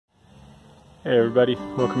Hey everybody,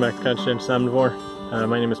 welcome back to Conscientious Omnivore.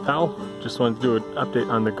 My name is Powell. Just wanted to do an update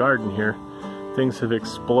on the garden here. Things have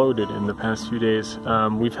exploded in the past few days.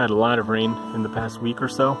 We've had a lot of rain in the past week or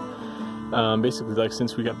so. Basically like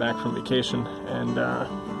since we got back from vacation, and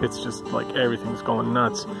it's just like everything's going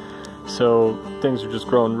nuts. So things are just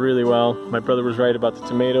growing really well. My brother was right about the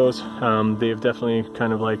tomatoes. They have definitely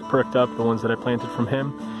kind of like perked up, the ones that I planted from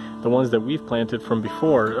him. The ones that we've planted from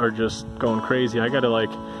before are just going crazy. I gotta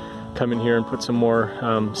like come in here and put some more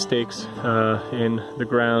stakes in the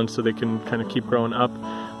ground so they can kind of keep growing up.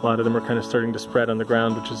 A lot of them are kind of starting to spread on the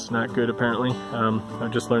ground, which is not good apparently. I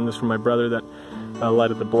just learned this from my brother, that a lot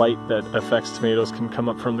of the blight that affects tomatoes can come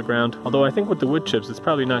up from the ground. Although I think with the wood chips it's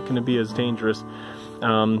probably not going to be as dangerous.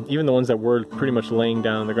 Even the ones that were pretty much laying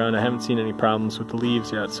down on the ground, I haven't seen any problems with the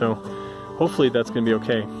leaves yet, so hopefully that's going to be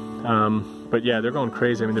okay. But yeah, they're going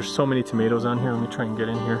crazy. I mean, there's so many tomatoes on here. Let me try and get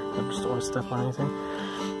in here. I just don't want to step on anything.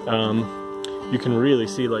 You can really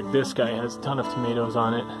see like this guy has a ton of tomatoes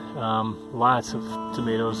on it. Lots of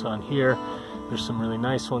tomatoes on here. There's some really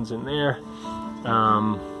nice ones in there.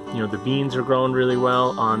 You know, the beans are growing really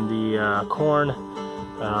well on the corn.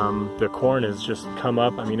 The corn has just come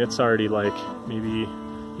up. I mean, it's already like maybe,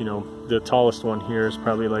 you know, the tallest one here is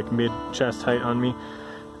probably like mid-chest height on me.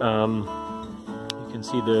 You can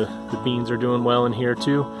see the beans are doing well in here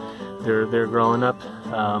too. They're growing up,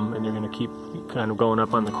 and they're going to keep kind of going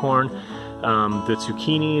up on the corn. The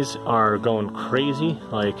zucchinis are going crazy.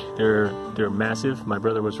 Like they're massive. My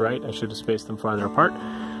brother was right. I should have spaced them farther apart.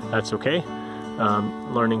 That's okay.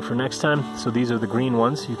 Learning for next time. So these are the green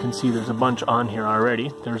ones. You can see there's a bunch on here already.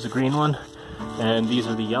 There's a green one, and these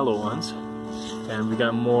are the yellow ones. And we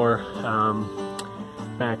got more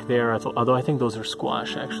back there. Although I think those are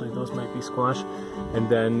squash. Actually, those might be squash. And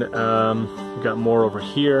then we got more over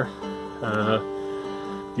here.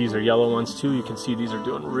 These are yellow ones too. You can see these are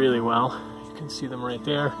doing really well. You can see them right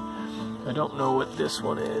there. I don't know what this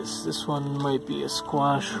one is. This one might be a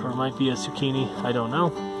squash or might be a zucchini. I don't know.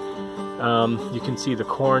 You can see the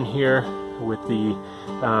corn here with the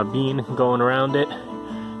bean going around it.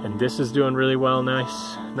 And this is doing really well,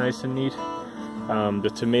 nice and neat.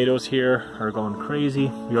 The tomatoes here are going crazy.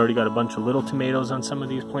 We already got a bunch of little tomatoes on some of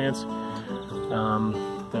these plants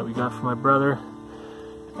that we got from my brother.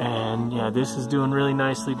 And yeah, this is doing really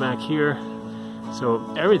nicely back here.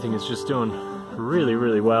 So everything is just doing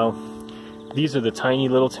really well. These are the tiny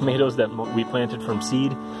little tomatoes that we planted from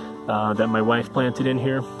seed, that my wife planted in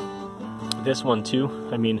here. This one too,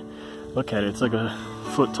 I mean, look at it, it's like a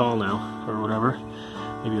foot tall now, or whatever.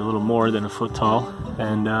 Maybe a little more than a foot tall.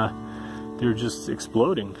 And they're just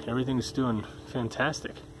exploding. Everything's doing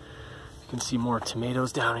fantastic. You can see more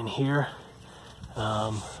tomatoes down in here,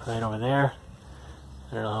 right over there.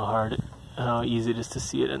 I don't know how easy it is to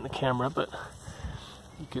see it in the camera, but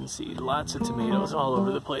you can see lots of tomatoes all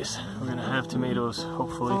over the place. We're gonna have tomatoes,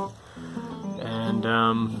 hopefully. And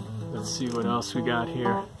let's see what else we got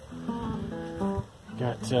here.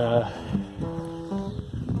 Got, yeah,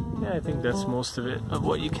 I think that's most of it, of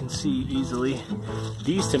what you can see easily.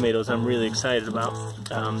 These tomatoes I'm really excited about.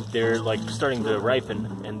 They're like starting to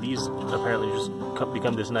ripen, and these apparently just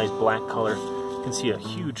become this nice black color. You can see a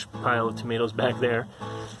huge pile of tomatoes back there.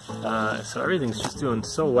 So everything's just doing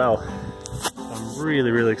so well. I'm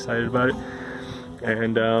really excited about it.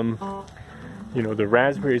 And you know, the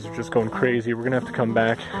raspberries are just going crazy. We're gonna have to come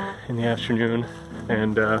back in the afternoon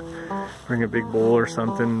and bring a big bowl or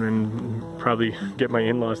something, and probably get my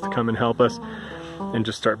in-laws to come and help us and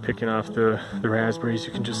just start picking off the raspberries.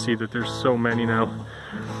 You can just see that there's so many now.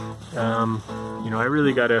 You know, I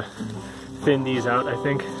really gotta thin these out, I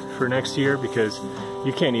think, for next year, because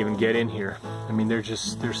you can't even get in here. I mean, there's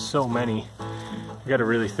so many. I gotta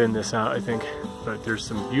really thin this out, I think. But there's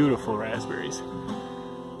some beautiful raspberries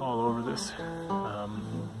all over this. I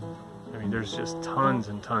mean, there's just tons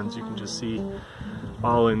and tons. You can just see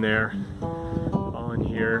all in there, all in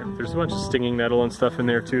here. There's a bunch of stinging nettle and stuff in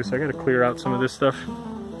there too, so I gotta clear out some of this stuff.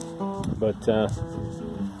 But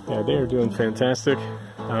yeah, they are doing fantastic.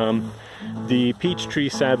 The peach tree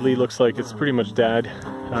sadly looks like it's pretty much dead.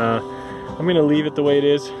 I'm gonna leave it the way it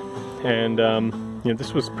is, and you know,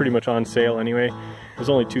 this was pretty much on sale anyway. It was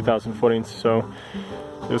only 2,000 footings, so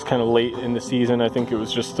it was kind of late in the season. I think it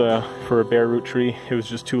was just for a bare root tree. It was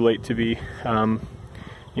just too late to be,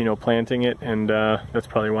 you know, planting it, and that's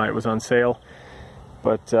probably why it was on sale.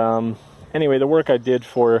 But anyway, the work I did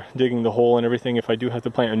for digging the hole and everything, if I do have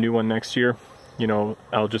to plant a new one next year, you know,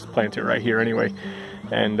 I'll just plant it right here anyway.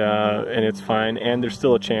 and it's fine. And there's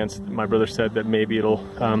still a chance, my brother said, that maybe it'll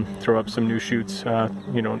throw up some new shoots,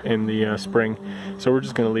 you know, in the spring. So we're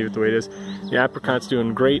just gonna leave it the way it is. The apricot's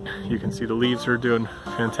doing great. You can see the leaves are doing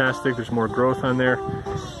fantastic. There's more growth on there.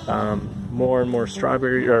 More and more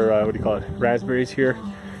strawberry, or what do you call it, raspberries here.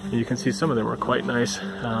 And you can see some of them are quite nice,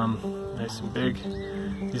 nice and big.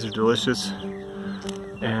 These are delicious.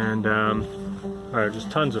 And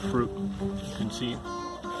just tons of fruit. You can see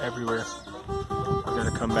everywhere. I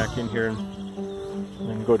gotta come back in here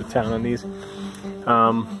and go to town on these.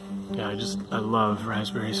 Yeah, I love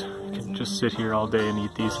raspberries. I can just sit here all day and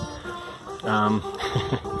eat these. I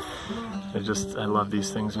love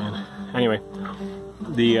these things, man. Anyway,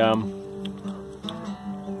 the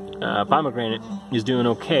pomegranate is doing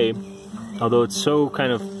okay, although it's so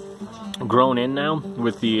kind of grown in now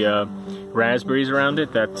with the raspberries around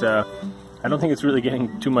it that I don't think it's really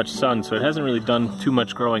getting too much sun, so it hasn't really done too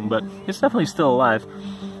much growing, but it's definitely still alive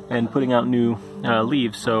and putting out new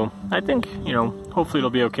leaves. So I think, you know, hopefully it'll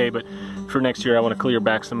be okay. But for next year I want to clear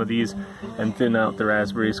back some of these and thin out the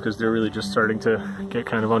raspberries because they're really just starting to get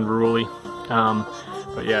kind of unruly.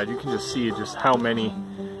 But yeah, you can just see just how many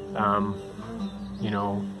you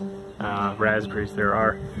know, raspberries there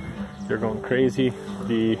are. They're going crazy.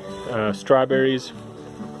 The strawberries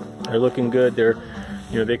are looking good. They're,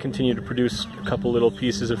 you know, they continue to produce a couple little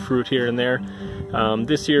pieces of fruit here and there.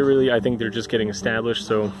 This year, really, I think they're just getting established.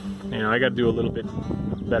 So, you know, I got to do a little bit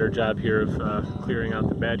better job here of clearing out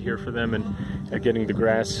the bed here for them and getting the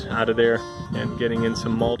grass out of there and getting in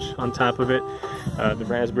some mulch on top of it. The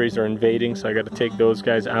raspberries are invading, so I got to take those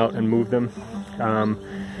guys out and move them.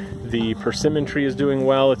 The persimmon tree is doing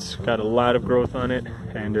well. It's got a lot of growth on it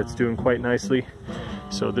and it's doing quite nicely.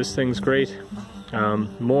 So this thing's great.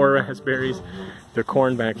 More raspberries. The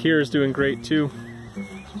corn back here is doing great too.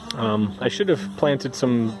 I should have planted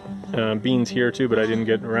some beans here too, but I didn't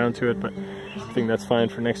get around to it, but I think that's fine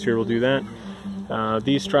for next year. We'll do that.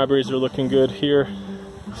 These strawberries are looking good here,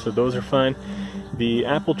 so those are fine. The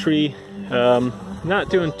apple tree, not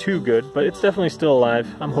doing too good, but it's definitely still alive.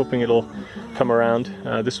 I'm hoping it'll come around.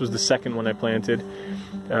 This was the second one I planted.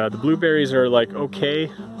 The blueberries are like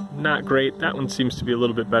okay, not great. That one seems to be a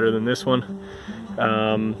little bit better than this one.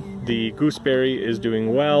 The gooseberry is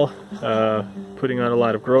doing well, putting on a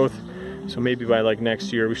lot of growth. So maybe by like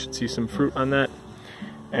next year we should see some fruit on that.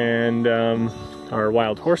 And our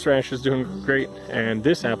wild horseradish is doing great, and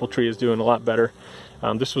this apple tree is doing a lot better.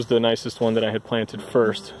 This was the nicest one that I had planted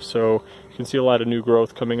first, so you can see a lot of new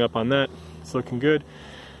growth coming up on that. It's looking good.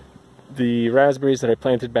 The raspberries that I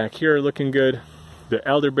planted back here are looking good. The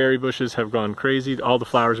elderberry bushes have gone crazy. All the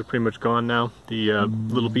flowers are pretty much gone now. The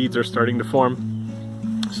little beads are starting to form.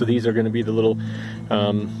 So these are going to be the little,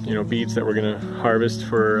 you know, beads that we're going to harvest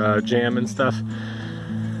for jam and stuff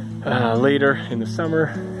later in the summer.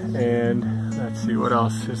 And let's see what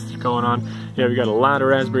else is going on. Yeah, we got a lot of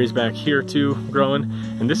raspberries back here too growing,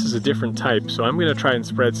 and this is a different type. So I'm going to try and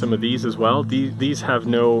spread some of these as well. These have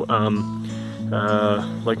no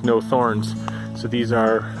like no thorns. So these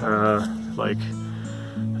are like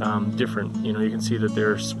different. You know, you can see that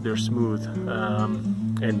they're smooth.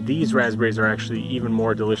 And these raspberries are actually even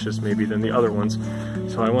more delicious maybe than the other ones.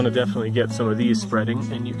 So I want to definitely get some of these spreading,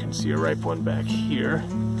 and you can see a ripe one back here.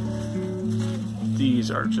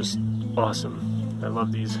 These are just awesome. I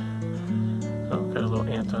love these. Oh, got a little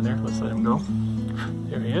ant on there. Let's let him go.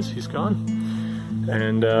 There he is. He's gone.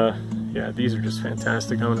 And yeah, these are just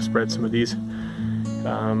fantastic. I'm going to spread some of these.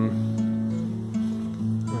 And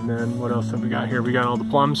then what else have we got here? We got all the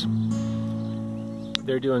plums.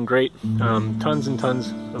 They're doing great. Tons and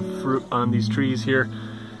tons of fruit on these trees here.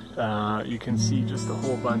 You can see just a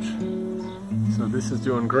whole bunch. So this is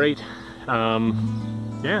doing great.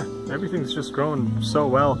 Yeah, everything's just growing so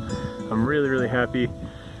well. I'm really, really happy.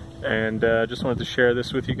 And just wanted to share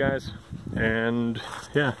this with you guys. And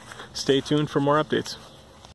yeah, stay tuned for more updates.